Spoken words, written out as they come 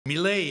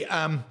Milei,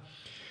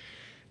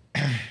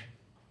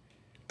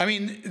 I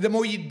mean, the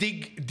more you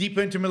dig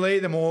deeper into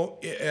Milei, the more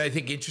I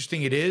think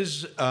interesting it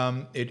is.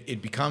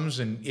 It becomes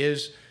and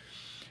is.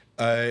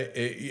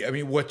 I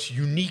mean, what's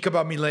unique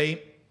about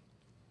Milei,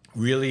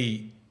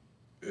 really,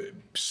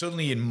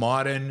 certainly in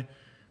modern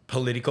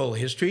political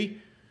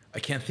history, I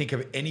can't think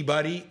of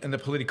anybody in the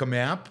political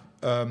map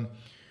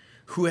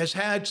who has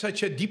had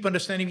such a deep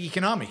understanding of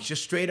economics,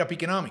 just straight up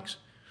economics.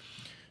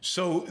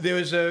 So there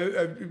was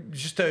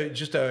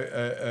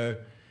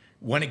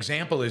one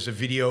example is a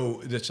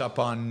video that's up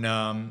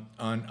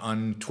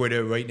on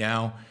Twitter right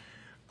now,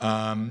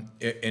 and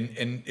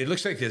it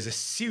looks like there's a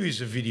series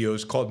of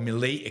videos called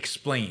Milei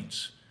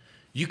Explains.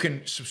 You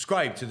can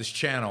subscribe to this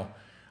channel,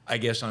 I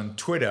guess, on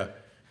Twitter,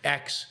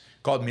 X,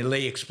 called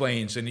Milei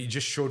Explains, and he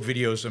just showed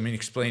videos,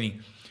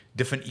 explaining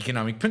different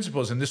economic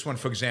principles. And this one,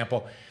 for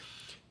example,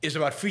 is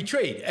about free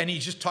trade, and he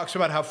just talks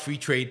about how free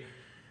trade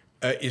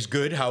is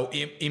good, how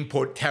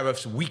import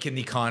tariffs weaken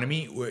the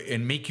economy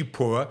and make you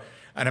poorer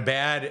on a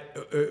bad,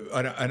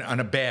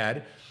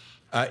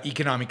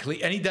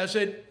 economically. And he does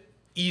it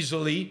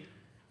easily,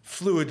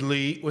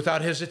 fluidly,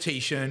 without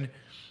hesitation,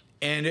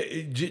 and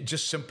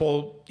just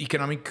simple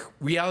economic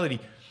reality.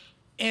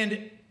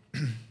 And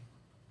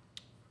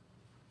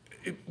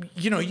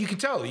you know, you can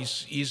tell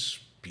he's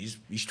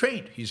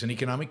trained. He's an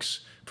economics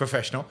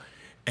professional.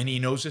 And he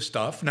knows his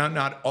stuff. Now,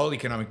 not all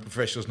economic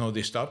professionals know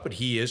this stuff, but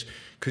he is,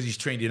 because he's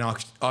trained in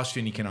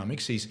Austrian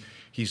economics.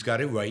 He's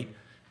got it right.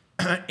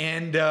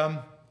 And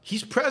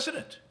he's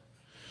president.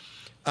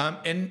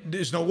 And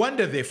there's no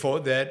wonder, therefore,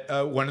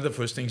 that one of the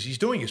first things he's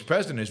doing as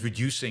president is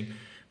reducing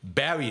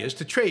barriers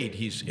to trade.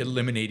 He's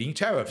eliminating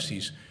tariffs.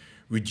 He's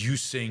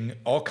reducing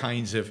all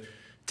kinds of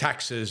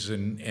taxes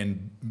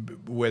and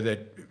whether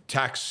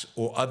tax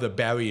or other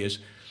barriers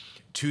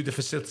to the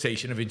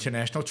facilitation of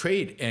international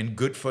trade. And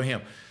good for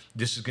him.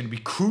 This is going to be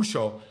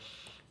crucial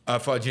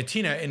for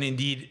Argentina, and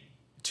indeed,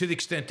 to the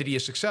extent that he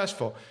is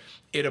successful,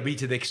 it'll be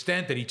to the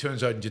extent that he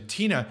turns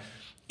Argentina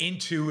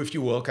into, if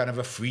you will, kind of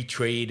a free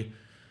trade,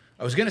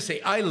 I was going to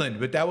say island,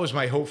 but that was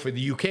my hope for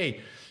the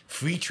UK,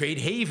 free trade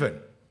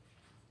haven,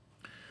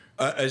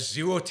 a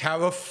zero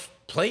tariff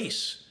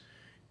place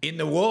in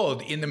the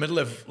world, in the middle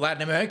of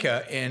Latin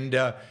America,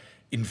 and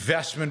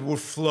investment will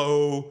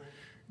flow,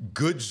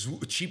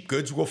 cheap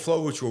goods will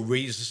flow, which will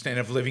raise the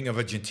standard of living of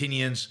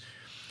Argentinians.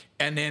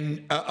 And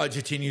then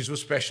Argentinians will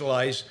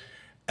specialize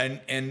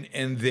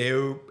in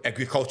their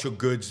agricultural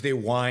goods, their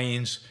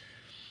wines.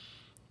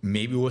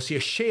 Maybe we'll see a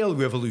shale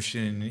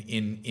revolution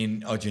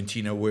in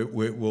Argentina where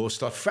we'll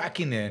start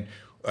fracking there,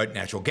 and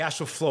natural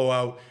gas will flow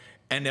out,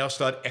 and they'll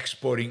start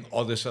exporting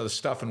all this other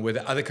stuff. And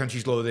whether other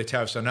countries lower their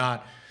tariffs or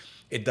not,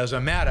 it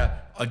doesn't matter.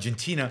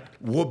 Argentina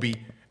will be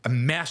a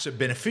massive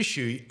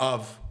beneficiary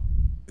of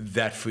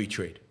that free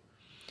trade.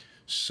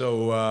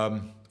 So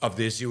of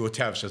their zero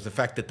tariffs, as the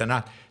fact that they're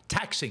not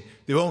taxing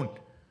their own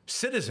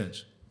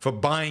citizens for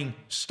buying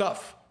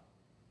stuff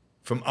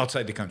from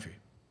outside the country.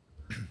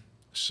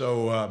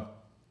 So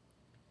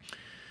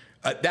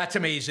that's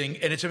amazing,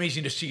 and it's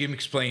amazing to see him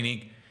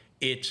explaining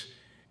it.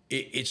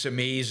 It's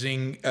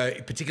amazing,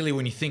 particularly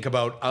when you think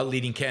about our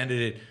leading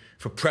candidate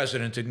for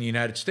president in the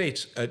United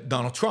States,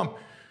 Donald Trump,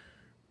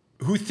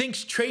 who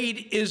thinks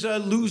trade is a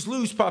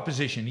lose-lose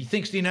proposition. He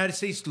thinks the United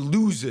States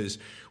loses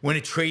when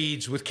it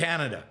trades with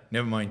Canada,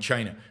 never mind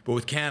China, but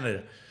with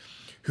Canada,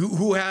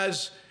 who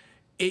has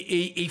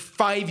a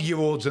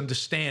 5-year-old's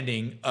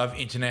understanding of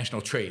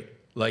international trade,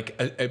 like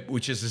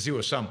which is a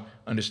zero-sum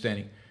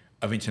understanding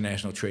of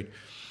international trade.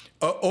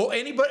 Or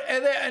any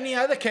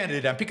other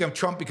candidate. I'm picking up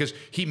Trump because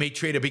he made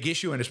trade a big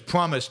issue and has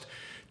promised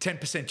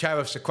 10%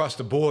 tariffs across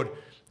the board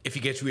if he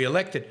gets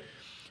reelected.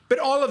 But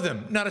all of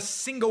them, not a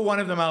single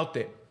one of them out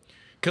there,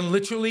 can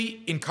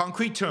literally, in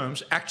concrete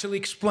terms, actually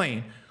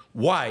explain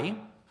why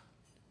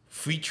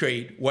free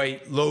trade, why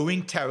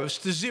lowering tariffs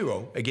to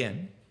zero,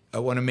 again, I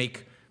want to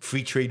make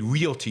free trade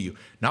real to you.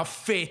 Not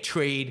fair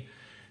trade,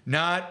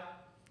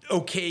 not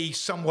okay,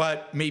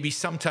 somewhat, maybe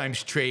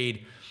sometimes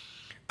trade.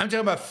 I'm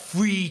talking about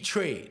free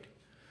trade.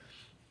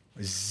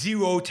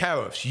 Zero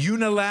tariffs,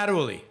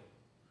 unilaterally.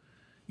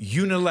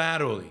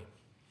 Unilaterally.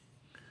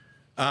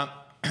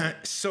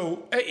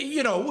 So,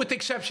 you know, with the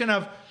exception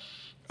of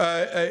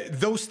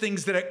those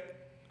things that are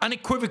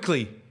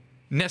unequivocally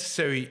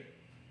necessary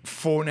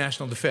for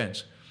national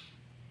defense.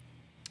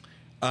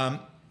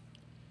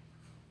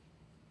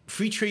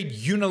 Free trade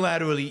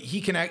unilaterally,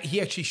 he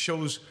actually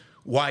shows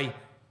why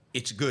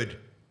it's good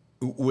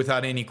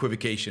without any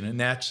equivocation. And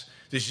there's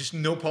just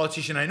no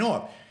politician I know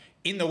of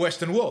in the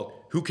Western world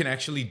who can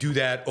actually do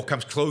that or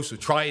comes close or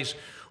tries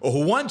or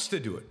who wants to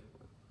do it.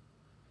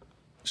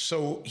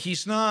 So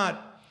he's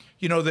not,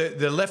 you know, the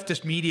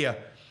leftist media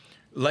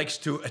likes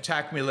to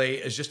attack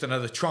Milei as just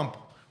another Trump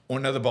or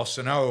another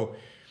Bolsonaro.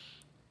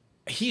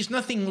 He's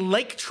nothing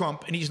like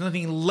Trump and he's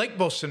nothing like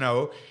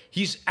Bolsonaro.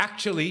 He's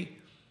actually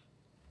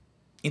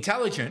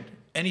intelligent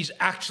and he's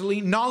actually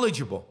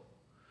knowledgeable,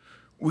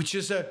 which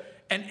is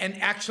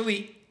and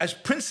actually as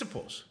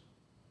principles.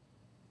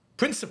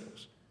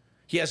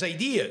 He has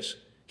ideas.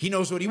 He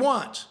knows what he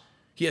wants.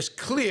 He has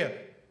clear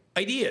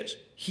ideas.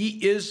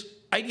 He is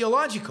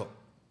ideological,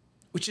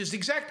 which is the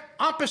exact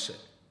opposite.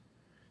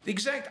 The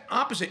exact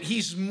opposite.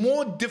 He's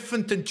more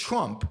different than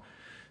Trump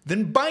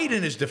than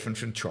Biden is different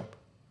from Trump.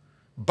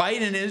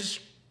 Biden is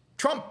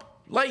Trump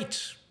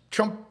light,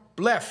 Trump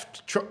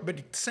left, Trump, but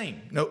it's the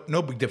same.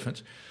 No big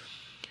difference.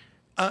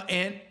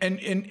 And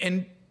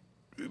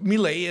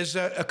Milei is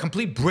a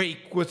complete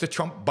break with the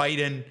Trump,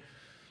 Biden,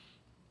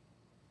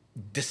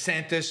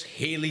 DeSantis,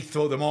 Haley,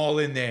 throw them all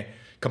in there.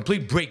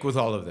 Complete break with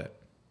all of that.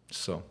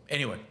 So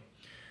anyway,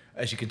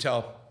 as you can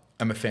tell,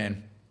 I'm a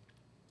fan.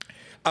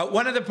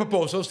 One of the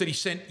proposals that he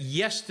sent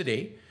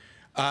yesterday,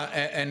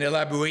 an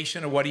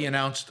elaboration of what he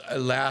announced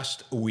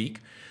last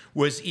week,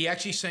 was he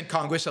actually sent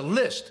Congress a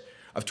list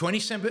of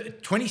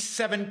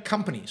 27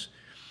 companies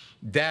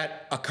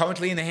that are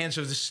currently in the hands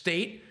of the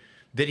state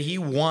that he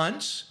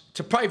wants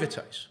to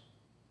privatize.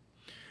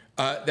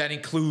 That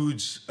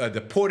includes the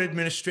Port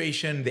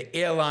Administration, the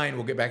airline,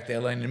 we'll get back to the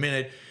airline in a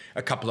minute,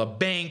 a couple of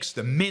banks,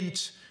 the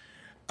Mint.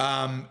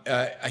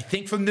 I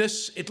think from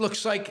this, it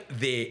looks like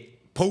the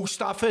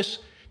post office.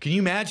 Can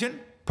you imagine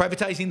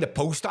privatizing the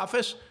post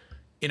office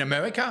in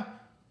America?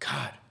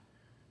 God,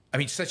 I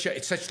mean,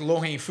 it's such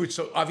low-hanging fruit,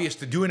 so obvious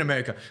to do in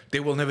America.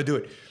 They will never do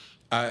it.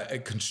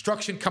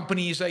 Construction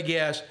companies, I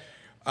guess,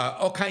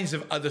 all kinds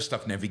of other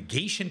stuff,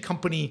 navigation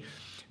company,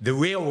 the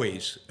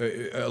railways,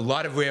 a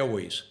lot of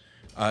railways.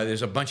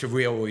 There's a bunch of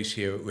railways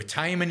here.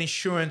 Retirement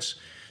insurance.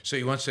 So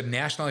he wants to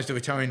nationalize the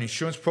retirement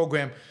insurance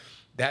program.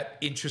 That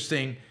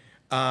interesting.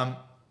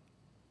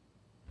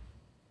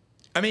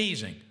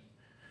 Amazing.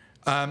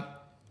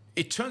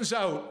 It turns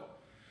out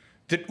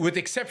that with the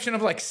exception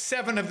of like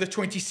 7 of the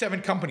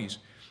 27 companies,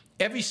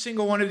 every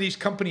single one of these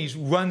companies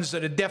runs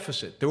at a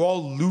deficit. They're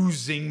all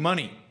losing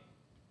money.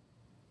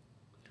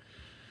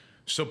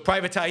 So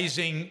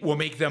privatizing will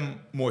make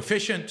them more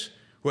efficient.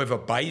 Whoever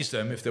buys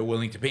them, if they're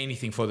willing to pay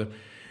anything for them,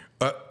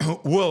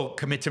 will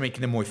commit to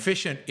making them more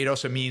efficient. It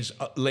also means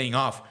laying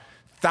off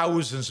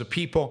thousands of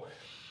people.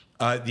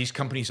 These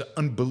companies are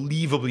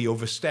unbelievably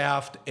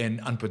overstaffed and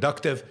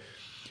unproductive.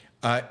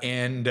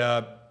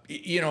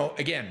 You know,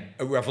 again,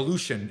 a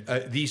revolution.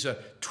 These are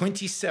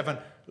 27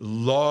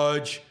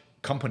 large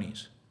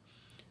companies.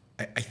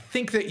 I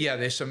think that, yeah,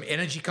 there's some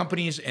energy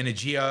companies.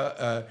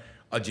 Energia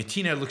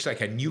Argentina looks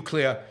like a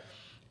nuclear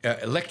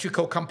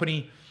electrical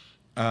company.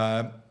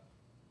 I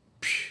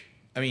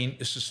mean,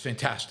 this is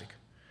fantastic.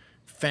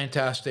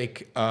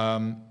 Fantastic.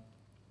 So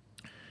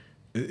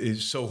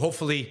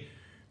hopefully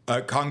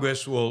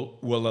Congress will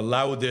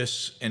allow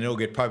this and it'll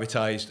get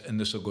privatized and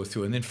this will go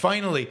through. And then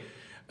finally,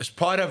 as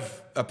part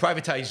of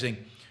privatizing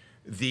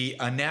the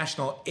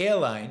national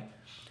airline,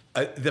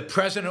 the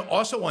president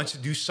also wants to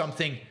do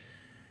something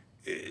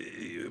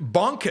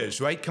bonkers,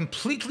 right?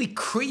 Completely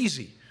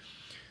crazy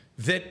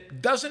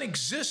that doesn't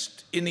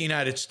exist in the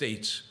United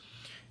States.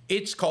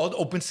 It's called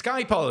open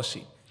sky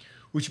policy,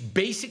 which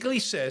basically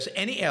says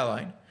any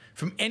airline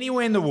from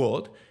anywhere in the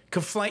world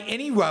can fly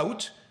any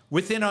route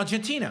within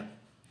Argentina.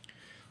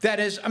 That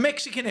is, a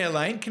Mexican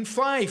airline can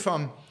fly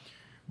from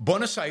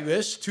Buenos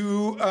Aires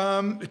to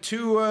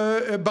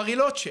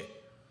Bariloche.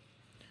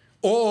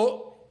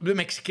 Or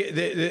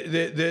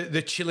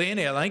the Chilean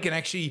airline can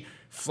actually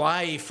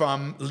fly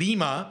from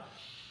Lima.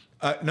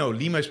 No,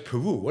 Lima is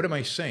Peru. What am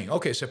I saying?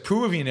 Okay, so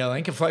Peruvian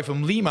airline can fly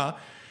from Lima,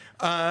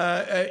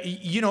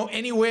 you know,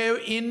 anywhere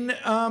in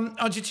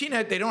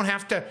Argentina. They don't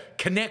have to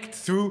connect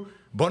through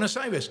Buenos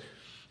Aires.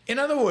 In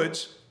other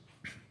words,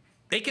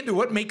 they can do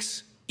what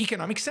makes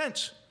economic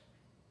sense.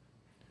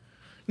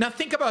 Now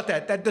think about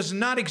that. That does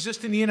not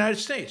exist in the United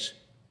States.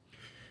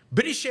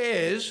 British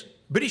Air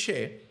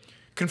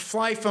can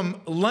fly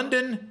from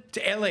London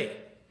to LA.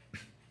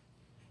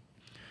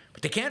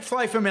 But they can't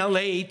fly from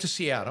LA to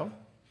Seattle.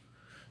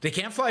 They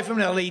can't fly from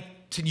LA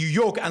to New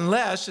York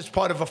unless it's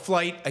part of a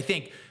flight, I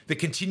think, that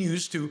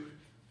continues to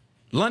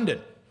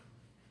London.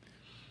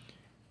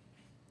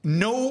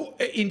 No,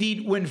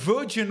 indeed, when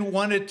Virgin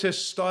wanted to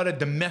start a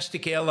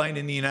domestic airline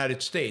in the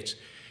United States,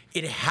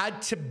 it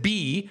had to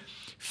be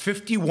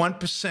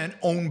 51%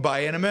 owned by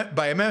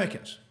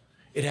Americans.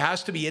 It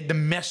has to be a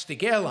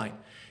domestic airline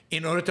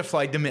in order to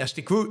fly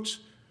domestic routes,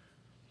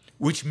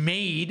 which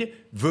made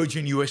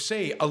Virgin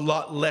USA a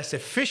lot less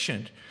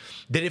efficient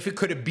than if it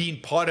could have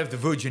been part of the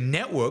Virgin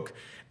network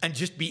and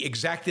just be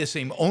exactly the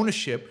same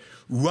ownership,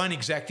 run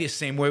exactly the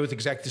same way with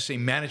exactly the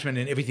same management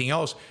and everything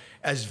else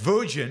as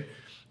Virgin,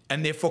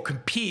 and therefore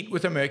compete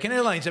with American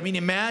airlines. I mean,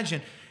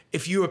 imagine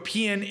if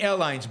European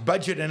airlines,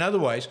 budget and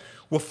otherwise,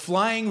 were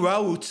flying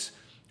routes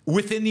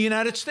within the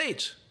United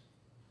States.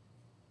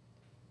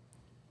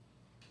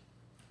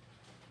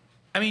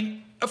 I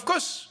mean, of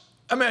course,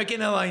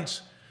 American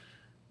airlines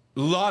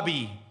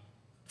lobby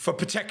for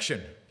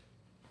protection.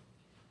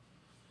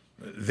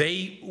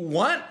 They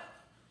want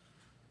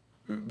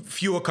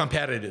fewer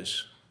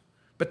competitors.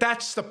 But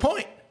that's the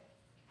point.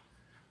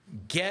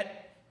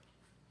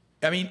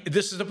 I mean,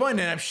 this is the point,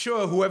 and I'm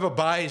sure whoever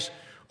buys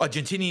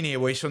Argentinian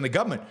Airways from the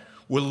government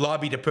will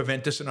lobby to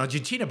prevent this in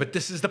Argentina, but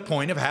this is the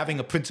point of having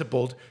a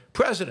principled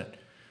president.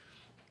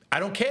 I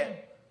don't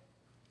care.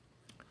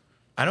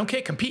 I don't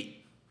care.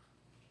 Compete.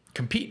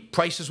 Compete.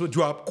 Prices would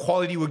drop.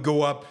 Quality would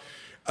go up.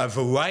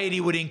 Variety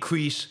would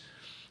increase.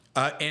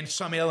 And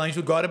some airlines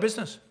would go out of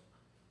business.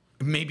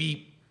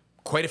 Maybe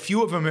quite a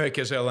few of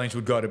America's airlines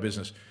would go out of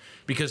business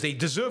because they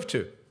deserve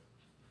to.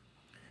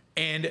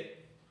 And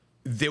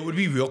there would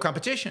be real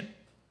competition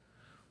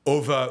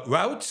over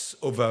routes,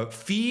 over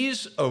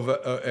fees, over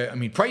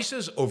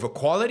prices, over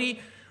quality,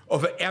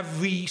 over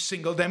every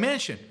single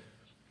dimension.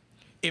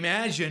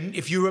 Imagine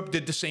if Europe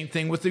did the same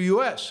thing with the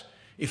US,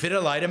 if it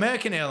allowed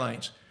American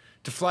airlines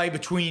to fly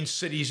between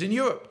cities in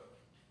Europe.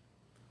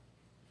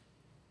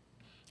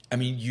 I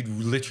mean, you'd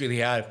literally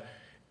have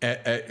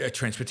a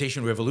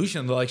transportation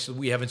revolution, the likes that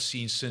we haven't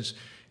seen since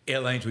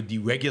airlines were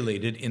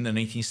deregulated in the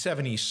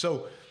 1970s.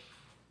 So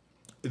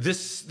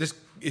this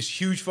is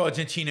huge for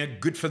Argentina,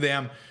 good for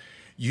them.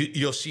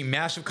 You'll see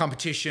massive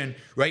competition.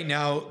 Right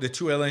now, the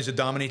two airlines that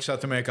dominate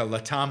South America,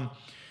 LATAM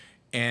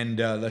and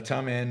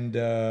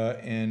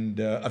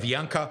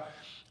Avianca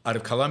out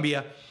of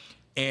Colombia.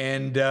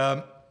 And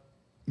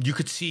you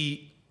could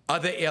see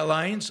other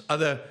airlines,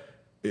 other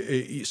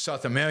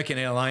South American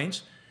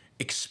airlines,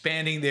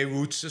 expanding their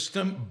route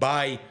system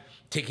by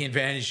taking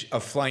advantage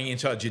of flying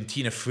into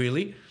Argentina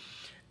freely.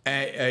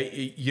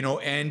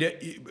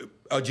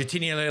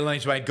 Argentinian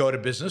airlines might go out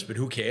of business, but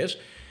who cares?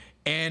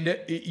 And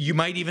you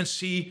might even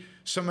see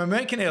some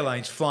American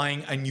airlines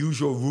flying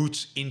unusual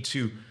routes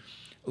into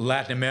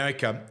Latin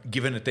America,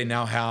 given that they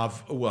now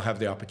will have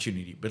the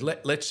opportunity. But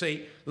let's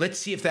see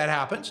if that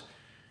happens.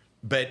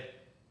 But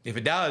if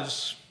it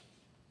does,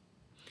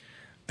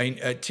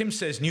 Tim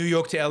says New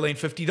York to LA in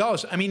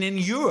 $50. I mean, in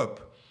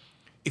Europe,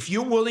 if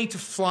you're willing to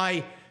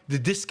fly the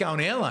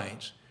discount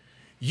airlines,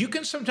 you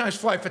can sometimes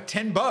fly for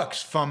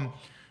 $10 from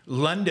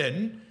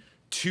London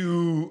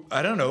to,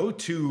 I don't know,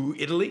 to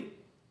Italy.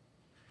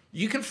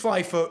 You can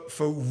fly for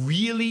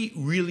really,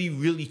 really,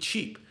 really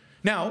cheap.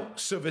 Now,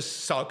 service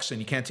sucks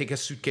and you can't take a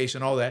suitcase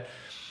and all that.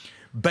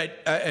 But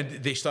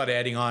and they start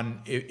adding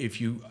on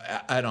if you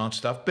add on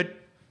stuff. But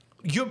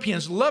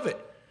Europeans love it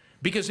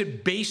because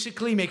it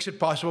basically makes it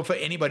possible for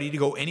anybody to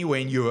go anywhere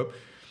in Europe.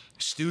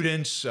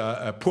 Students,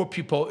 poor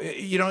people,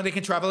 they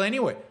can travel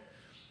anywhere.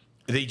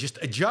 They just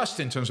adjust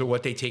in terms of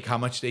what they take, how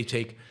much they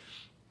take,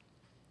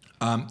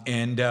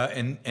 and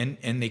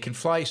they can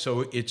fly.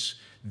 So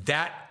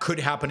that could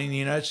happen in the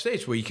United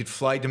States, where you could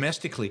fly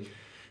domestically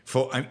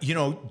for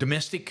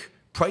domestic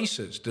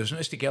prices.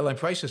 Domestic airline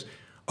prices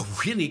are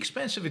really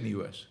expensive in the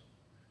U.S.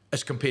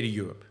 as compared to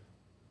Europe,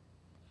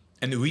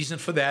 and the reason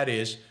for that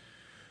is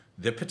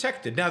they're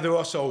protected. Now there are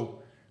also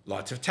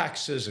lots of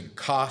taxes and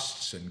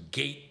costs and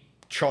gate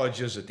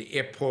charges at the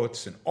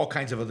airports and all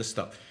kinds of other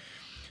stuff.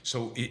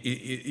 So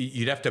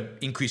you'd have to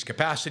increase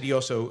capacity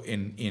also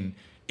in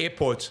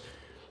airports.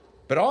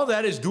 But all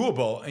that is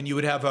doable, and you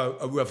would have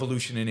a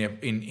revolution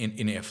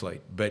in air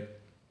flight. But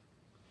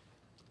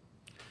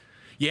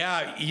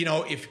yeah,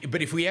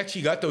 if we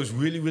actually got those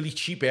really, really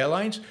cheap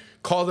airlines,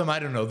 call them, I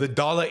don't know, the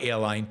dollar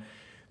airline,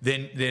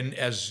 then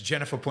as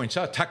Jennifer points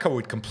out, Tucker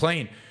would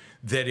complain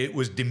that it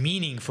was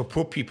demeaning for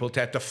poor people to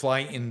have to fly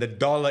in the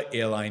dollar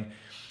airline.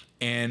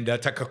 And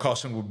Tucker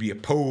Carlson would be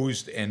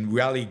opposed and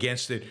rally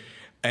against it.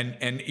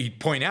 And he'd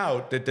point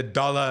out that the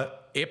dollar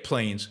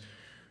airplanes,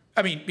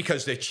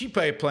 because the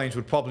cheaper airplanes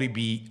would probably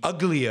be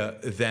uglier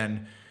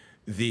than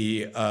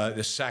the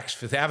Saks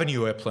Fifth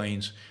Avenue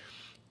airplanes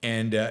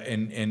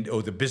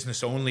or the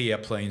business-only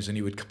airplanes, and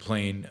he would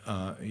complain.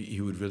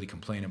 He would really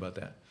complain about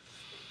that.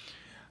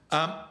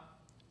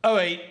 All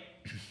right,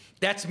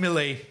 that's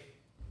Milei.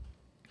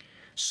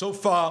 So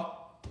far,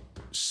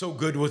 so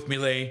good with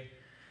Milei.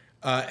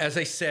 As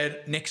I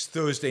said, next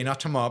Thursday, not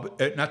tomorrow,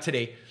 not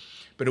today,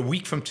 but a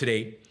week from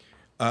today,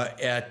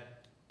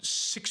 at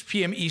 6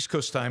 p.m. East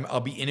Coast time, I'll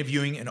be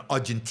interviewing an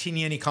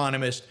Argentinian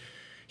economist.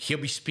 He'll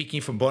be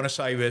speaking from Buenos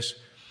Aires,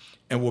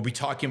 and we'll be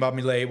talking about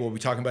Milei. We'll be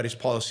talking about his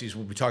policies.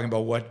 We'll be talking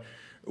about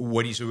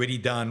what he's already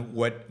done,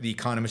 what the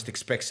economist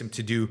expects him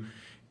to do.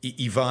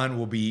 Ivan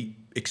will be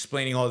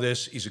explaining all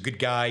this. He's a good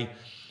guy.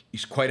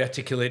 He's quite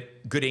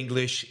articulate, good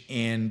English,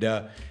 and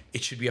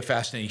it should be a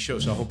fascinating show.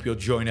 So I hope you'll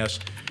join us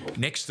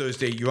next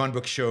Thursday, Yaron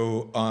Brook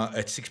Show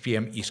at 6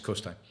 p.m. East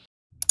Coast time.